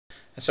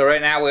And so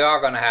right now we are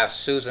going to have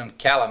Susan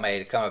Calama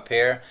to come up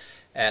here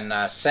and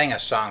sing a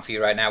song for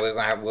you right now. We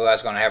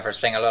was going to have her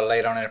sing a little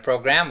later on in the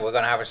program. We're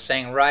going to have her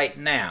sing right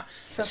now.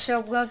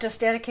 So we'll just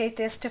dedicate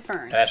this to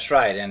Fern. That's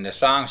right. And the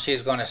song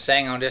she's going to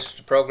sing on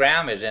this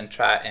program is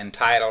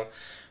entitled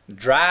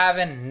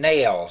Driving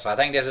Nails. I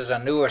think this is a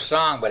newer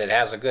song, but it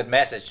has a good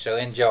message, so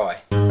enjoy.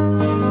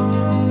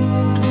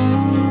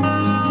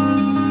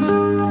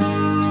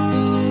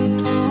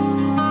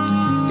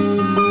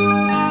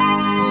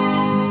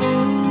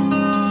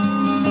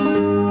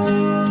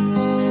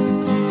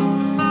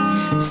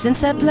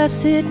 Since that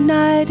blessed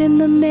night in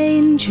the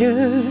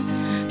manger,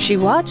 she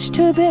watched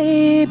her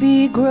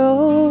baby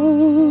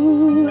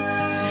grow.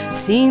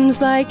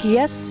 Seems like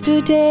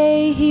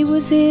yesterday he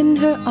was in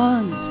her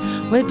arms.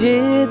 Where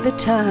did the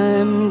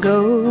time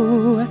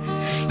go?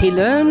 He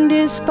learned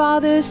his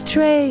father's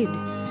trade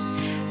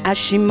as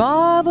she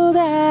marveled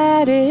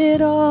at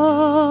it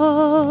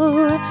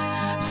all.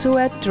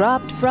 Sweat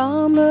dropped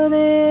from a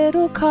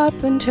little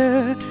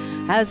carpenter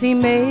as he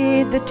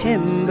made the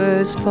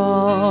timbers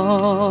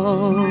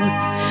fall.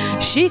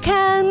 She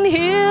can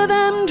hear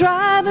them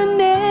driving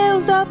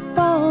nails up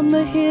on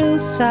the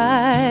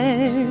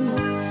hillside,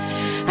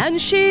 and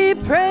she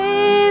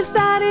prays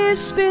that his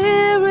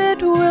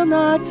spirit will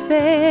not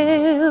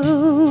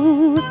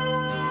fail.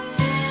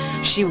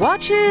 She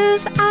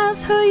watches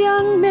as her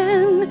young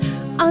man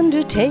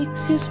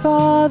undertakes his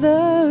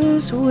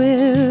father's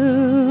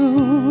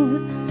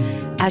will,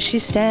 as she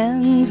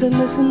stands and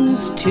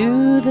listens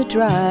to the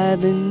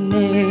driving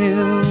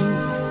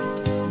nails.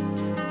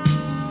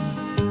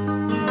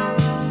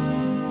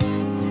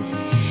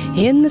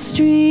 In the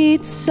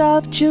streets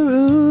of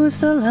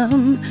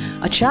Jerusalem,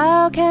 a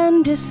child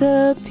can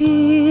disappear.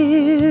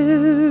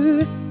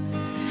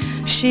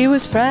 She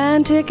was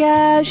frantic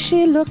as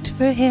she looked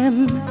for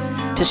him,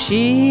 till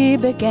she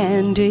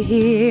began to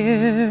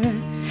hear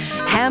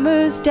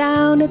hammers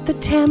down at the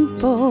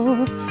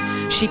temple.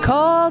 She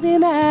called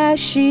him as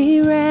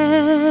she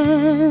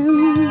ran.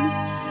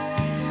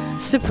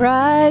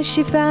 Surprised,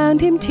 she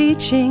found him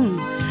teaching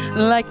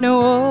like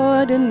no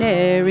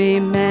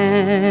ordinary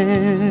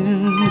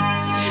man.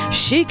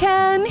 She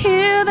can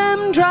hear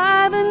them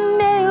driving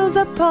nails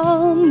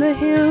upon the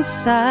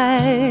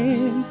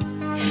hillside,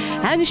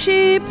 and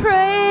she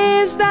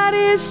prays that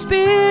his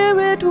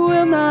spirit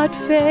will not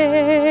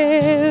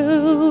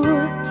fail.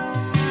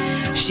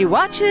 She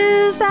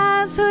watches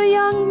as her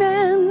young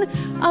man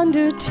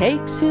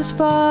undertakes his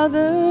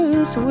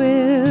father's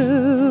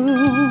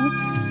will,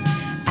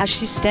 as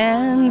she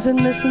stands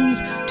and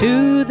listens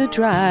to the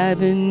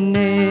driving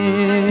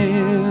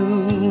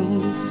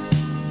nails.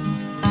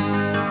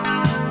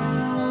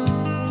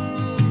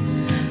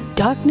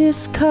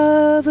 Darkness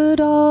covered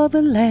all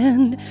the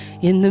land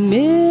in the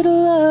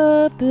middle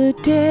of the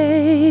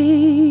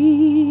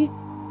day.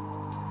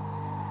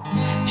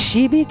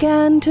 She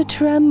began to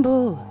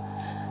tremble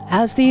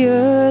as the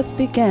earth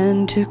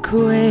began to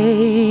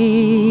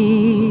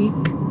quake.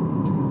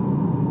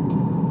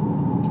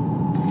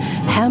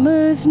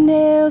 Hammers,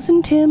 nails,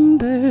 and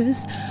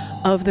timbers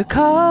of the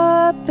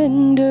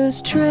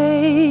carpenter's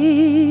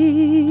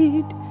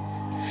trade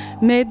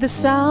made the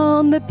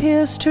sound that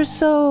pierced her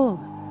soul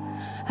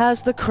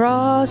as the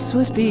cross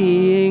was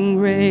being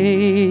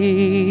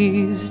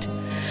raised.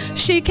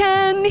 She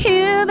can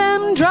hear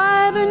them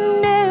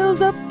driving nails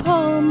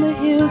upon the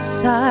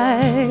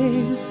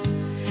hillside,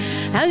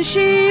 and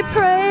she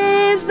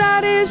prays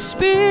that his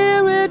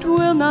spirit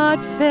will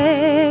not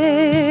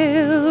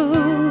fail.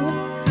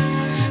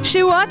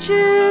 She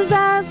watches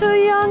as her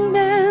young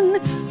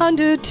man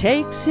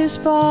undertakes his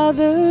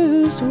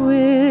father's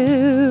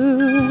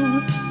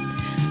will,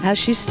 as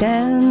she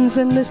stands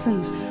and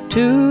listens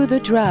to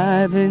the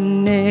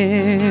driving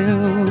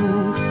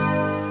nails,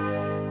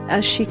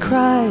 as she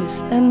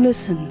cries and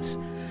listens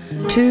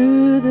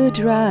to the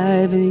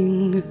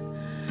driving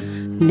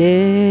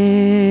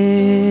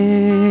nails.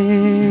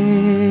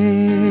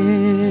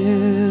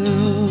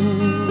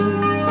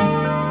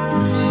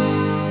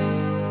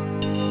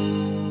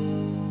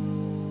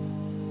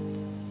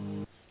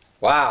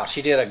 Wow,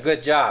 she did a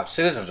good job.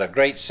 Susan's a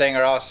great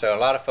singer also. A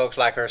lot of folks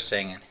like her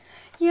singing.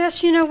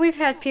 Yes, you know, we've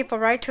had people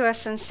write to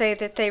us and say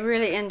that they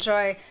really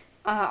enjoy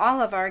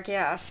all of our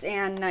guests,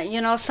 and you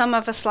know, some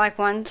of us like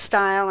one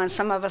style and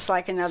some of us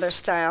like another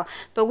style,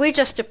 but we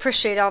just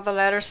appreciate all the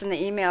letters and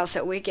the emails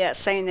that we get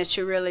saying that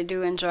you really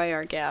do enjoy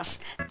our guests.